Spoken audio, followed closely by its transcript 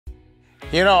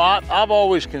You know, I've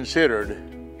always considered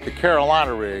the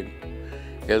Carolina rig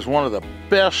as one of the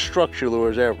best structure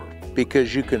lures ever,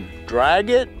 because you can drag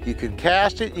it, you can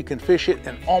cast it, you can fish it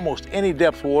in almost any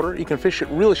depth water. You can fish it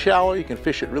really shallow, you can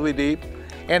fish it really deep.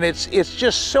 And it's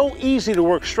just so easy to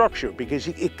work structure because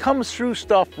it comes through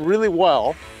stuff really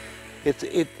well.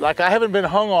 Like I haven't been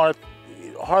hung on it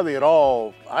hardly at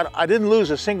all. I didn't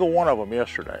lose a single one of them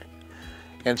yesterday.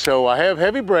 And so I have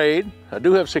heavy braid. I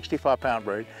do have 65-pound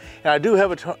braid. And I do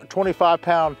have a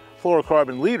 25-pound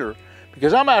fluorocarbon leader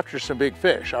because I'm after some big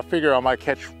fish. I figure I might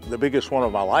catch the biggest one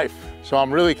of my life. So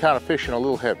I'm really kind of fishing a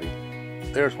little heavy.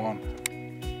 There's one.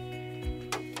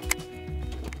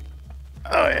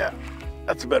 Oh yeah,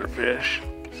 that's a better fish.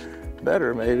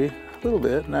 Better maybe, a little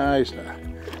bit. No, he's not.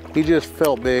 He just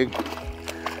felt big.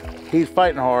 He's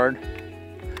fighting hard.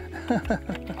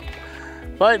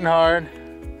 Fighting hard.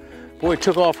 Boy, he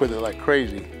took off with it like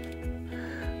crazy.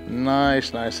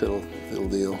 Nice little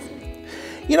deal.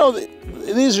 You know,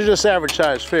 these are just average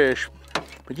sized fish,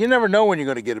 but you never know when you're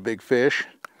gonna get a big fish.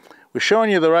 We're showing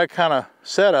you the right kind of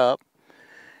setup,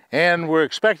 and we're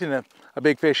expecting a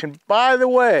big fish. And by the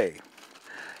way,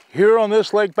 here on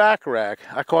this Lake Bacharach,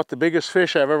 I caught the biggest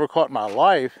fish I've ever caught in my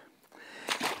life.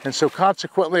 And so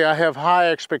consequently, I have high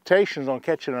expectations on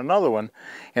catching another one.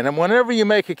 And then whenever you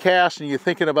make a cast and you're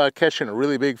thinking about catching a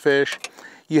really big fish,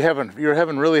 you're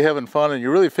really having fun and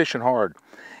you're really fishing hard.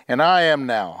 And I am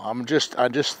now. I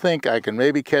just think I can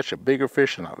maybe catch a bigger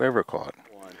fish than I've ever caught.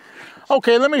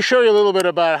 Okay, let me show you a little bit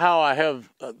about how I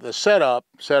have the setup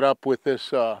set up with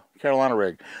this Carolina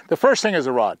rig. The first thing is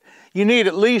a rod. You need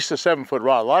at least a 7-foot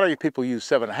rod. A lot of you people use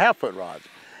 7.5-foot rods.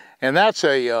 And that's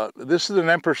this is an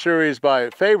Emperor Series by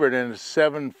Favorite, and it's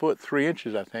 7 foot 3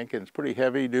 inches, I think, and it's pretty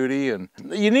heavy duty. And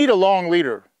you need a long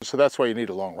leader, so that's why you need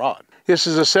a long rod. This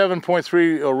is a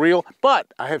 7.3 reel, but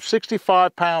I have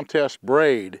 65-pound test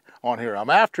braid on here. I'm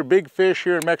after big fish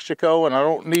here in Mexico, and I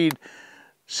don't need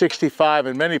 65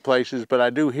 in many places, but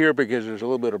I do here because there's a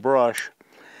little bit of brush.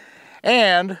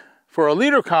 And for a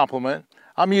leader complement,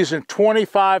 I'm using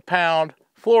 25-pound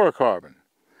fluorocarbon.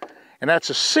 And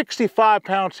that's a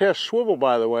 65-pound test swivel,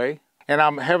 by the way. And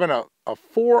I'm having a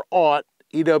 4/0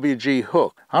 EWG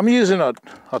hook. I'm using a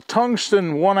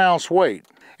tungsten 1-ounce weight.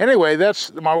 Anyway,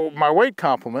 that's my weight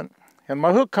complement and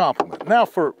my hook complement. Now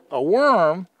for a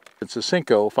worm, it's a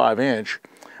Cinco 5-inch,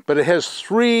 but it has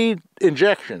 3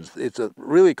 injections. It's a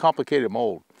really complicated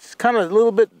mold. It's kind of a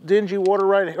little bit dingy water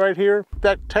right here.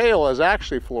 That tail is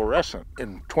actually fluorescent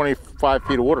in 25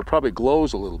 feet of water. Probably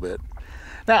glows a little bit.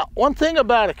 Now, one thing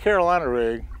about a Carolina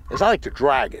rig is I like to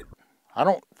drag it. I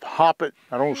don't hop it,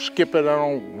 I don't skip it, I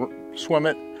don't swim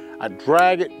it. I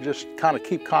drag it, just kind of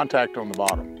keep contact on the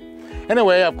bottom.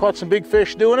 Anyway, I've caught some big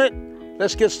fish doing it.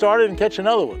 Let's get started and catch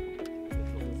another one.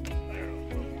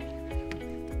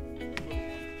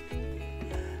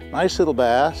 Nice little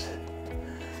bass.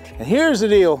 And here's the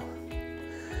deal.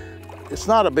 It's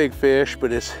not a big fish,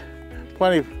 but it's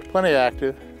plenty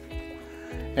active.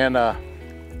 And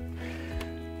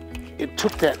it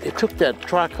took that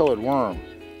tricolored worm.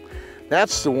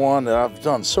 That's the one that I've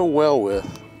done so well with.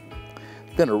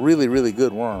 It's been a really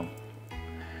good worm.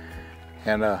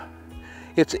 And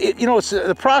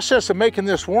the process of making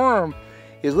this worm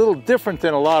is a little different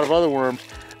than a lot of other worms.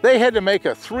 They had to make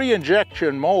a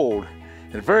 3-injection mold,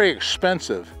 and very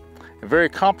expensive and very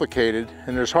complicated.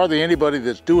 And there's hardly anybody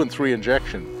that's doing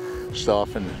 3-injection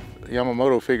stuff. And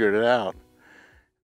Yamamoto figured it out.